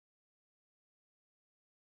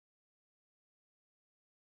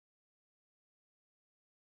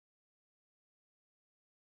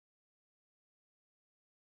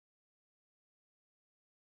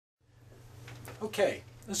Okay,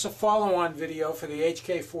 this is a follow-on video for the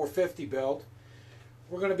HK450 build.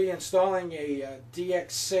 We're going to be installing a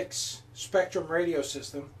Dx6 Spectrum radio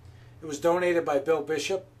system. It was donated by Bill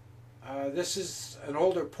Bishop. This is an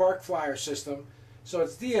older Park Flyer system, so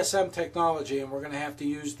it's DSM technology, and we're going to have to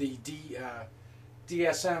use the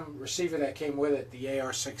DSM receiver that came with it, the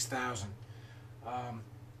AR6000.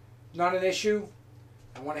 Not an issue.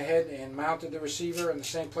 I went ahead and mounted the receiver in the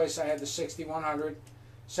same place I had the 6100.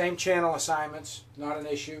 Same channel assignments, not an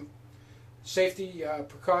issue. Safety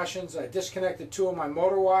precautions, I disconnected 2 of my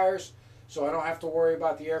motor wires so I don't have to worry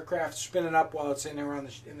about the aircraft spinning up while it's in there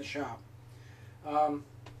in the shop.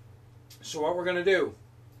 So what we're going to do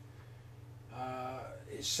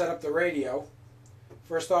is set up the radio.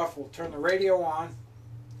 First off, we'll turn the radio on,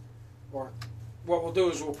 or what we'll do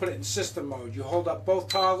is we'll put it in system mode. You hold up both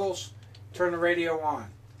toggles, turn the radio on.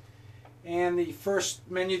 And the first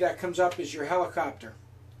menu that comes up is your helicopter,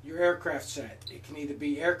 your aircraft set. It can either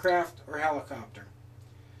be aircraft or helicopter.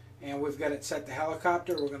 And we've got it set to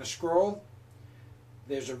helicopter. We're going to scroll.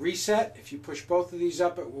 There's a reset. If you push both of these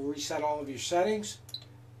up, it will reset all of your settings.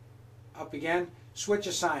 Up again. Switch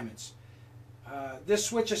assignments. This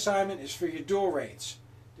switch assignment is for your dual rates.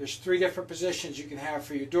 There's 3 different positions you can have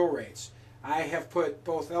for your dual rates. I have put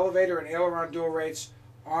both elevator and aileron dual rates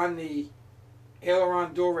on the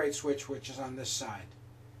aileron dual rate switch, which is on this side.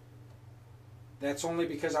 That's only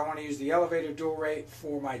because I want to use the elevator dual rate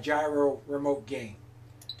for my gyro remote gain.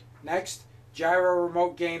 Next, gyro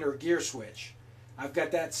remote gain or gear switch. I've got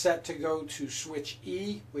that set to go to switch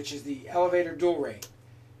E, which is the elevator dual rate.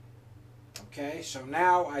 Okay, so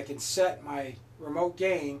now I can set my remote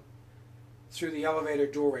gain through the elevator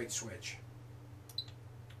dual rate switch.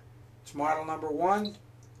 It's model number 1,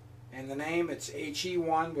 and the name, it's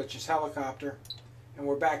HE1, which is helicopter, and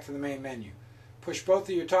we're back to the main menu. Push both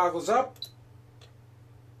of your toggles up,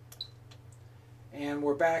 and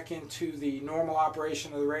we're back into the normal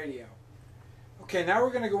operation of the radio. Okay, now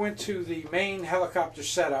we're going to go into the main helicopter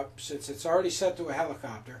setup, since it's already set to a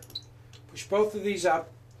helicopter. Push both of these up,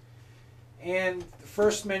 and the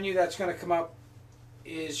first menu that's going to come up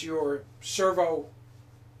is your servo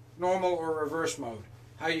normal or reverse mode,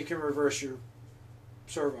 how you can reverse your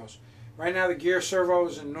servos. Right now the gear servo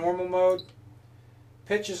is in normal mode,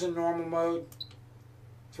 pitch is in normal mode,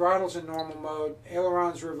 throttle's in normal mode,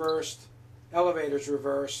 aileron's reversed, elevator's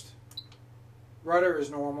reversed, rudder is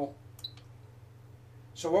normal.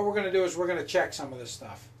 So what we're going to do is we're going to check some of this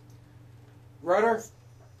stuff. Rudder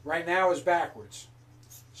right now is backwards.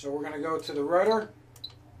 So we're going to go to the rudder,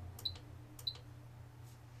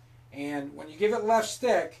 and when you give it left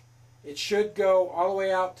stick, it should go all the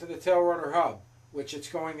way out to the tail rudder hub, which it's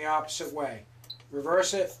going the opposite way.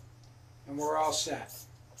 Reverse it, and we're all set.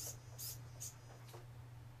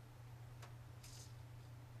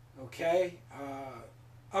 Okay,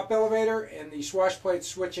 up elevator and the swash plate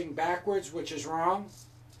switching backwards, which is wrong.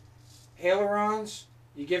 Ailerons,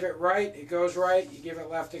 you give it right, it goes right. You give it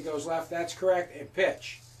left, it goes left. That's correct. And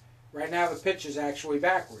pitch. Right now the pitch is actually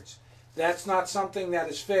backwards. That's not something that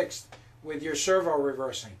is fixed with your servo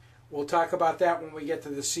reversing. We'll talk about that when we get to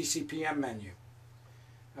the CCPM menu.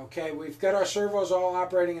 Okay, we've got our servos all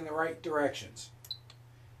operating in the right directions.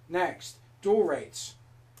 Next, dual rates.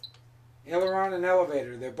 Aileron and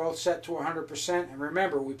elevator, they're both set to 100%. And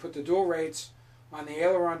remember, we put the dual rates on the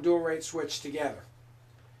aileron dual rate switch together.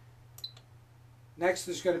 Next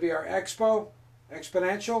is going to be our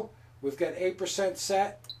exponential. We've got 8%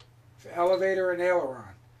 set for elevator and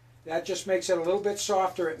aileron. That just makes it a little bit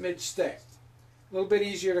softer at mid-stick. A little bit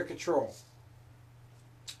easier to control.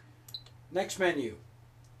 Next menu.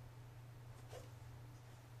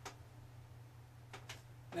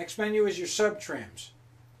 Next menu is your sub-trims.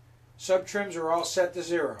 Sub-trims are all set to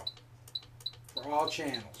 0 for all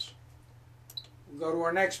channels. We'll go to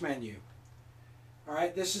our next menu.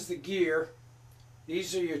 Alright, this is the gear.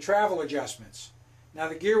 These are your travel adjustments. Now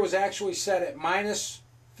the gear was actually set at minus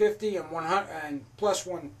 50 and 100 and plus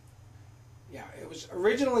 1. Yeah, it was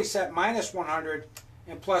originally set minus 100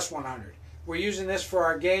 and plus 100. We're using this for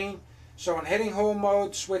our gain. So in heading hole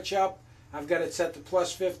mode, switch up, I've got it set to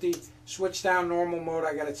plus 50. Switch down normal mode,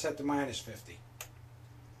 I got it set to minus 50.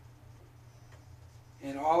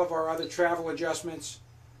 And all of our other travel adjustments,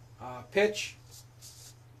 pitch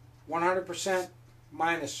 100%,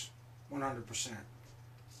 minus 100%.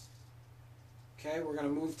 Okay, we're going to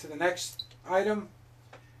move to the next item,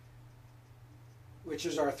 which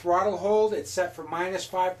is our throttle hold. It's set for minus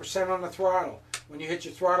 5% on the throttle. When you hit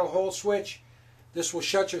your throttle hold switch, this will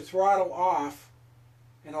shut your throttle off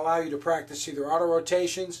and allow you to practice either auto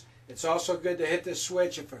rotations. It's also good to hit this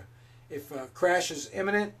switch if a crash is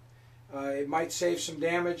imminent. It might save some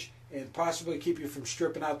damage. and possibly keep you from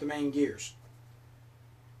stripping out the main gears.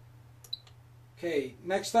 Okay,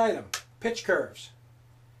 next item, pitch curves.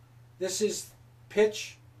 This is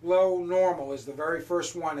pitch, low, normal is the very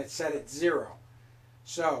first one. It's set at 0.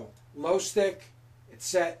 So, low stick, it's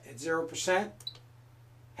set at 0%,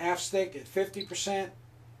 half stick at 50%,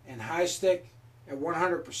 and high stick at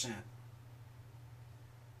 100%.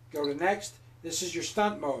 Go to next. This is your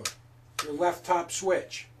stunt mode, your left top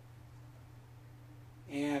switch.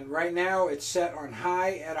 And right now it's set on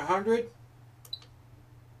high at 100,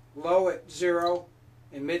 low at 0,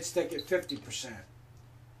 and mid stick at 50%.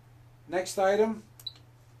 Next item,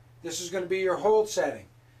 this is going to be your hold setting.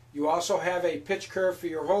 You also have a pitch curve for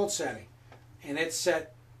your hold setting, and it's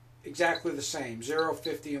set exactly the same, 0,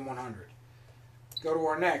 50, and 100. Go to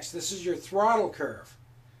our next. This is your throttle curve.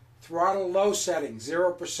 Throttle low setting,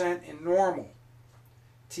 0% in normal,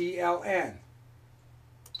 TLN.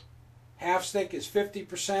 Half stick is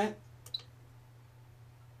 50%,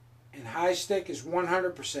 and high stick is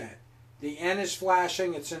 100%. The N is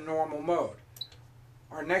flashing, it's in normal mode.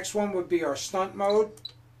 Our next one would be our stunt mode,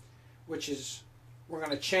 which is, we're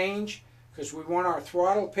going to change because we want our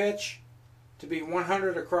throttle pitch to be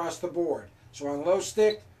 100 across the board. So on low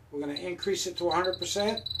stick, we're going to increase it to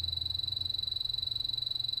 100%.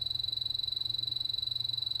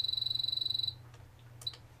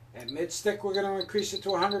 At mid stick, we're going to increase it to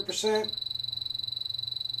 100%.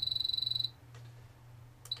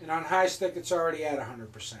 And on high stick, it's already at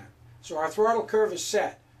 100%. So our throttle curve is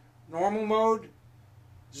set. Normal mode,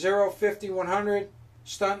 0, 50, 100.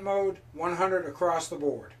 Stunt mode, 100 across the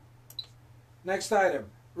board. Next item,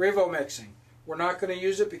 revo mixing. We're not going to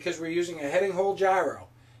use it because we're using a heading hole gyro.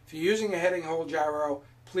 If you're using a heading hole gyro,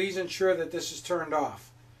 please ensure that this is turned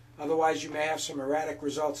off. Otherwise, you may have some erratic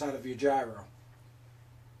results out of your gyro.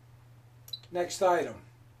 Next item.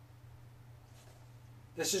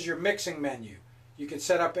 This is your mixing menu. You can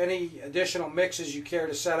set up any additional mixes you care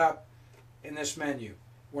to set up in this menu.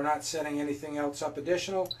 We're not setting anything else up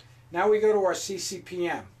additional. Now we go to our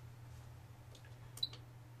CCPM.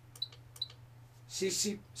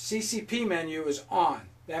 CCP menu is on.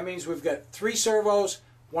 That means we've got 3 servos,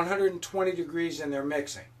 120 degrees in their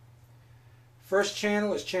mixing. First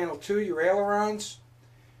channel is channel 2, your ailerons.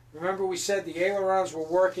 Remember we said the ailerons were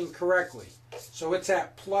working correctly. So it's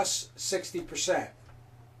at plus 60%.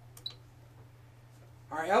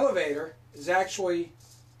 Our elevator is actually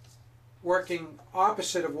working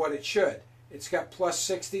opposite of what it should. It's got plus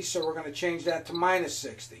 60, so we're going to change that to minus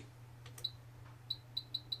 60.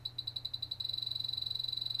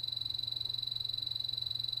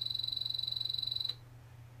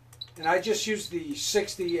 And I just use the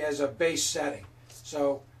 60 as a base setting.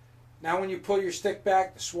 So now when you pull your stick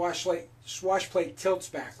back, the swash plate tilts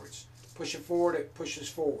backwards. Push it forward, it pushes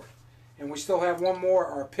forward. And we still have one more,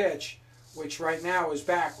 our pitch, which right now is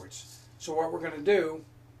backwards. So what we're going to do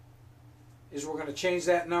is we're going to change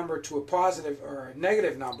that number to a positive or a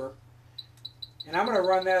negative number. And I'm going to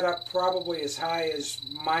run that up probably as high as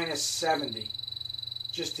minus 70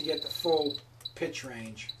 just to get the full pitch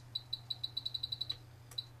range.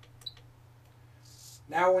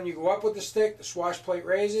 Now when you go up with the stick, the swash plate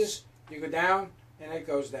raises, you go down, and it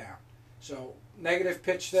goes down. So negative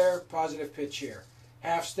pitch there, positive pitch here.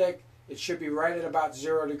 Half stick, it should be right at about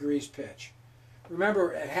 0 degrees pitch.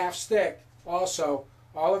 Remember, at half stick, also,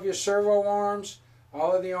 all of your servo arms,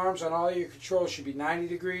 all of the arms on all of your controls should be 90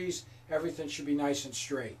 degrees. Everything should be nice and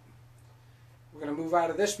straight. We're going to move out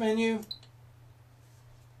of this menu.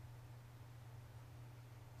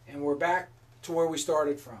 And we're back to where we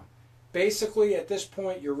started from. Basically, at this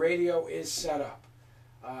point, your radio is set up.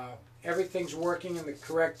 Everything's working in the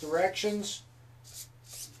correct directions.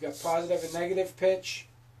 You've got positive and negative pitch.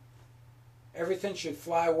 Everything should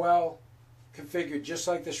fly well, configured just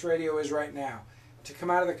like this radio is right now. To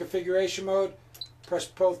come out of the configuration mode, press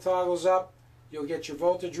both toggles up. You'll get your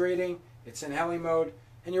voltage reading. It's in heli mode,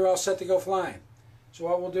 and you're all set to go flying. So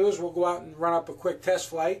what we'll do is we'll go out and run up a quick test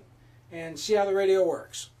flight and see how the radio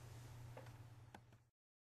works.